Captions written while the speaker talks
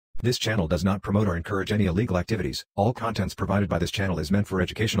This channel does not promote or encourage any illegal activities. All contents provided by this channel is meant for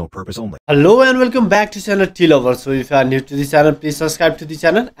educational purpose only. Hello and welcome back to channel Tea Lover. So if you are new to the channel, please subscribe to the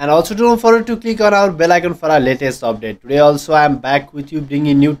channel and also don't forget to click on our bell icon for our latest update. Today also I am back with you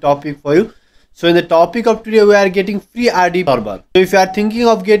bringing new topic for you. So in the topic of today, we are getting free RDP server. So if you are thinking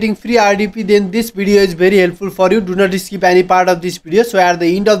of getting free RDP, then this video is very helpful for you. Do not skip any part of this video. So at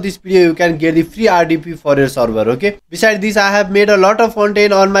the end of this video, you can get the free RDP for your server. Okay. Besides this, I have made a lot of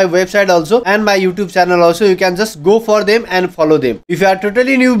content on my website also and my YouTube channel also. You can just go for them and follow them. If you are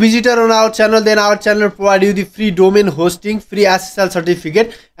totally new visitor on our channel, then our channel provide you the free domain hosting, free SSL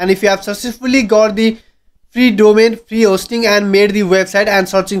certificate. And if you have successfully got the free domain, free hosting and made the website and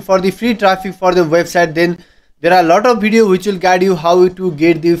searching for the free traffic for the website, then there are a lot of videos which will guide you how to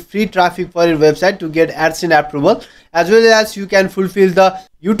get the free traffic for your website to get AdSense approval, as well as you can fulfill the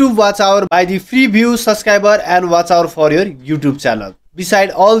YouTube watch hour by the free view, subscriber and watch hour for your YouTube channel.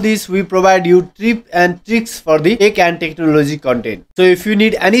 Beside all this, we provide you tips and tricks for the tech and technology content. So if you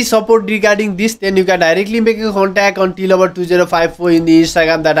need any support regarding this, then you can directly make a contact on tlover2054 in the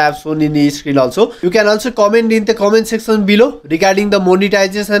Instagram that I have shown in the screen also. You can also comment in the comment section below regarding the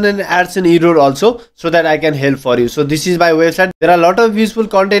monetization and AdSense error also, so that I can help for you. So this is my website. There are a lot of useful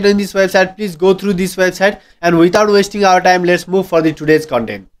content on this website. Please go through this website, and without wasting our time, let's move for the today's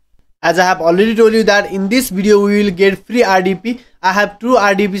content. As I have already told you that in this video we will get free RDP. I have two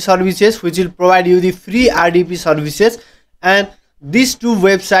RDP services which will provide you the free RDP services, and these two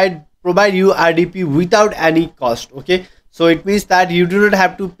websites provide you RDP without any cost. Okay, so it means that you do not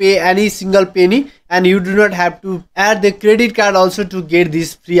have to pay any single penny and you do not have to add the credit card also to get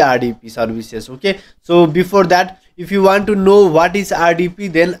these free RDP services. Okay, so before that, if you want to know what is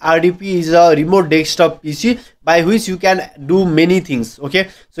RDP, then RDP is a remote desktop PC by which you can do many things. Okay,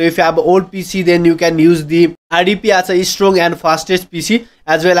 so if you have an old PC, then you can use the RDP as a strong and fastest PC,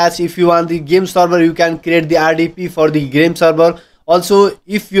 as well as if you want the game server, you can create the RDP for the game server. Also,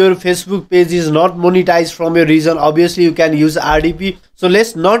 if your Facebook page is not monetized from your region, obviously you can use RDP. So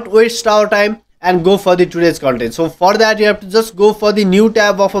let's not waste our time and go for the today's content. So for that, you have to just go for the new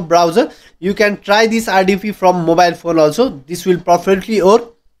tab of a browser. You can try this RDP from mobile phone also. This will perfectly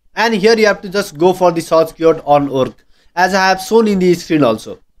work. And here you have to just go for the search keyword on org, as I have shown in the screen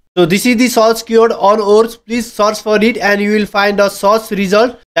also. So this is the search keyword on org. Please search for it and you will find a search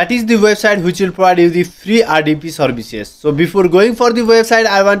result. That is the website which will provide you the free RDP services. So before going for the website,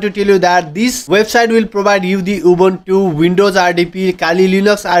 I want to tell you that this website will provide you the Ubuntu, Windows RDP, Kali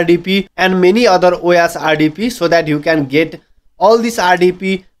Linux RDP and many other OS RDP, so that you can get all this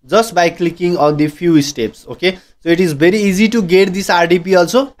RDP just by clicking on the few steps. Okay, so it is very easy to get this RDP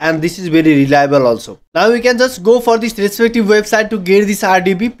also, and this is very reliable also. Now you can just go for this respective website to get this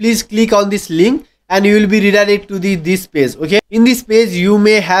RDP. Please click on this link and you will be redirected to this page. Okay, in this page you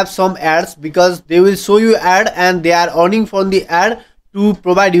may have some ads, because they will show you ad and they are earning from the ad to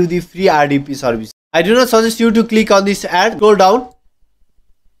provide you the free RDP service. I do not suggest you to click on this ad. Scroll down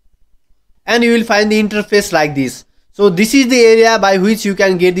and you will find the interface like this. So this is the area by which you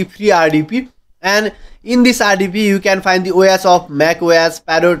can get the free RDP, and in this RDP you can find the OS of Mac OS,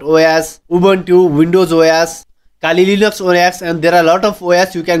 Parrot OS, Ubuntu, Windows OS, Kali Linux OS, and there are a lot of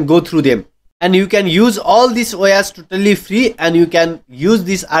OS. You can go through them and you can use all these OS totally free, and you can use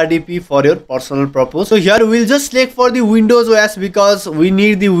this RDP for your personal purpose. So here we'll just select for the Windows OS because we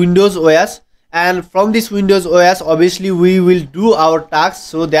need the Windows OS, and from this Windows OS obviously we will do our tasks,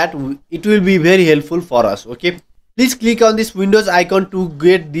 so that it will be very helpful for us. Okay, please click on this Windows icon to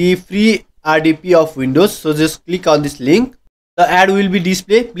get the free RDP of Windows. So just click on this link. The ad will be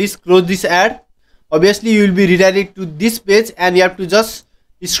displayed. Please close this ad. Obviously you will be redirected to this page, and you have to just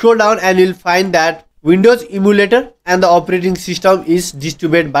scroll down and you will find that Windows emulator and the operating system is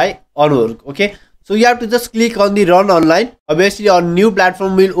distributed by on.org. Okay, so you have to just click on the run online. Obviously on new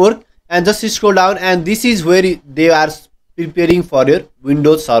platform will work, and just scroll down, and this is where they are preparing for your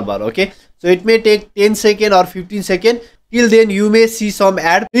Windows server. Okay, so it may take 10 seconds or 15 seconds. Till then you may see some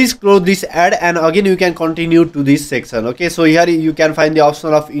ad. Please close this ad and again you can continue to this section. Okay, so here you can find the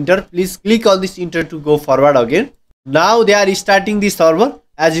option of enter. Please click on this enter to go forward again. Now they are starting the server.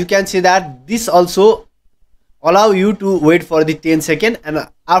 As you can see that this also allow you to wait for the 10 seconds, and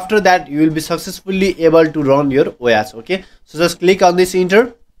after that you will be successfully able to run your OS. Okay, so just click on this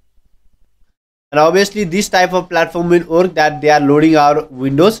enter, and obviously this type of platform will work, that they are loading our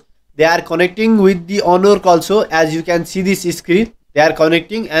Windows. They are connecting with the on.org also. As you can see this screen, they are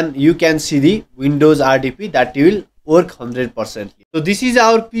connecting and you can see the Windows RDP that will work 100%. So this is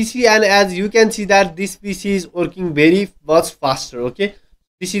our PC, and as you can see that this PC is working very much faster. Okay,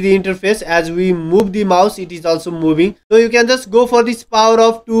 This is the interface. As we move the mouse, it is also moving. So you can just go for this power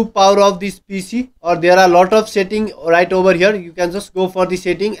off to power off this PC, or there are a lot of setting right over here. You can just go for the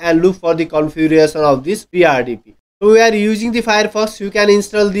setting and look for the configuration of this free RDP. So we are using the Firefox. You can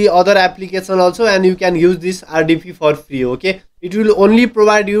install the other application also, and you can use this RDP for free. Okay, it will only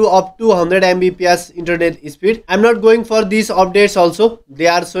provide you up to 100 Mbps internet speed. I'm not going for these updates also. They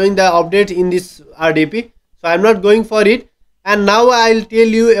are showing the update in this RDP, so I'm not going for it. And now I'll tell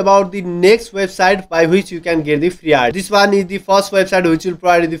you about the next website by which you can get the free RDP. This one is the first website which will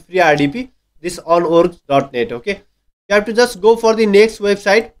provide you the free RDP. This onorg.net. Okay, you have to just go for the next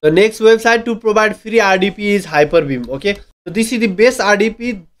website. The next website to provide free RDP is Hyperbeam. Okay, so this is the best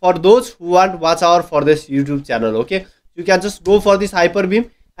RDP for those who want watch hour for this YouTube channel. Okay, you can just go for this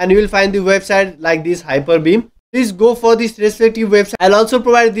Hyperbeam and you will find the website like this, Hyperbeam. Please go for this respective website. I'll also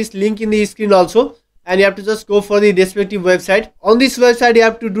provide this link in the screen also, and you have to just go for the respective website. On this website you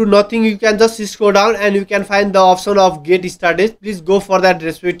have to do nothing. You can just scroll down and you can find the option of get started. Please go for that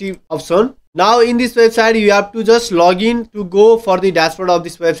respective option. Now in this website you have to just log in to go for the dashboard of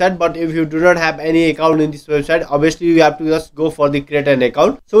this website. But if you do not have any account in this website, obviously you have to just go for the create an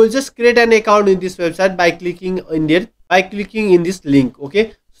account. So we'll just create an account in this website by clicking in there, by clicking in this link.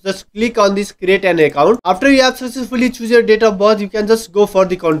 Okay, just click on this create an account. After you have successfully choose your date of birth, you can just go for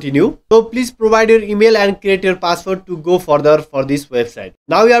the continue. So please provide your email and create your password to go further for this website.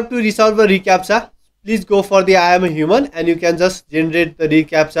 Now you have to resolve a reCAPTCHA. Please go for the I am a human and you can just generate the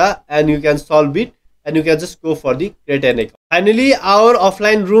reCAPTCHA and you can solve it, and you can just go for the create an account. Finally, our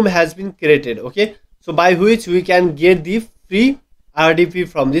offline room has been created. Okay, so by which we can get the free RDP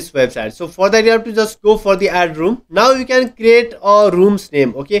from this website. So for that you have to just go for the add room. Now you can create a room's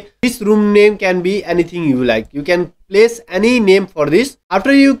name. Okay, this room name can be anything you like. You can place any name for this.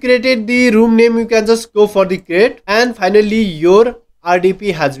 After you created the room name, you can just go for the create, and finally your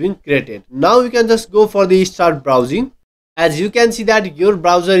RDP has been created. Now you can just go for the start browsing. As you can see that your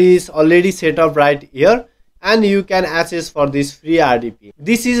browser is already set up right here, and you can access for this free RDP.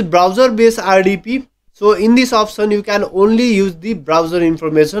 This is browser based RDP. So in this option you can only use the browser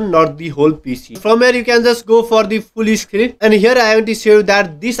information, not the whole PC. From here you can just go for the full screen, and here I want to show you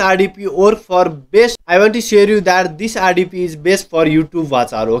that this RDP work for best. I want to show you that this RDP is best for YouTube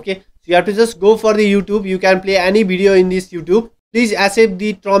watch hour. Okay, so you have to just go for the YouTube. You can play any video in this YouTube. Please accept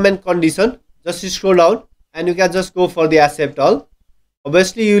the term and condition. Just scroll down and you can just go for the accept all.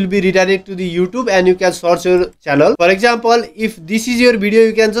 Obviously you will be redirected to the YouTube and you can search your channel. For example, if this is your video,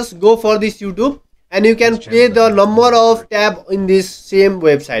 you can just go for this YouTube and you can play the number of tab in this same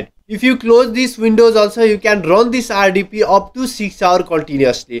website. If you close these windows also, you can run this RDP up to 6 hours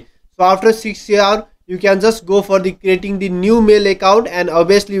continuously. So after 6 hours you can just go for the creating the new mail account, and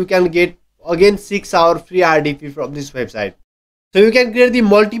obviously you can get again 6 hours free RDP from this website. So you can create the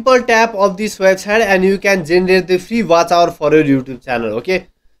multiple tab of this website and you can generate the free watch hour for your YouTube channel. Okay,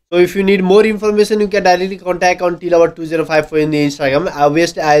 so if you need more information, you can directly contact on till2054 in the Instagram.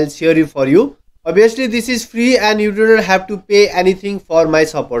 Obviously I'll share it for you. Obviously this is free and you do not have to pay anything for my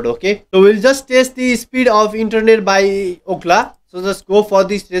support. Okay, so we'll just test the speed of internet by Ookla. So just go for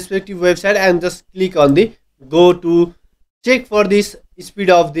this respective website and just click on the go to check for this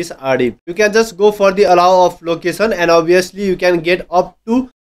speed of this RDP. You can just go for the allow of location, and obviously you can get up to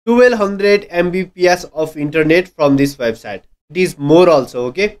 1200 Mbps of internet from this website. It is more also.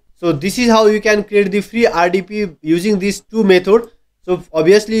 Okay, so this is how you can create the free RDP using these two methods. So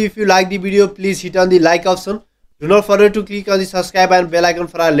obviously if you like the video, please hit on the like option. Do not forget to click on the subscribe and bell icon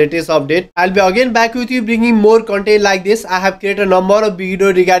for our latest update. I'll be again back with you bringing more content like this. I have created a number of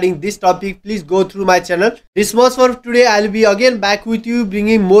videos regarding this topic. Please go through my channel. This much for today. I'll be again back with you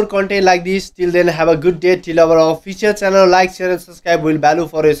bringing more content like this. Till then, have a good day. Till our official channel, like, share and subscribe will value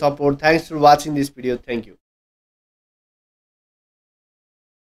for your support. Thanks for watching this video. Thank you.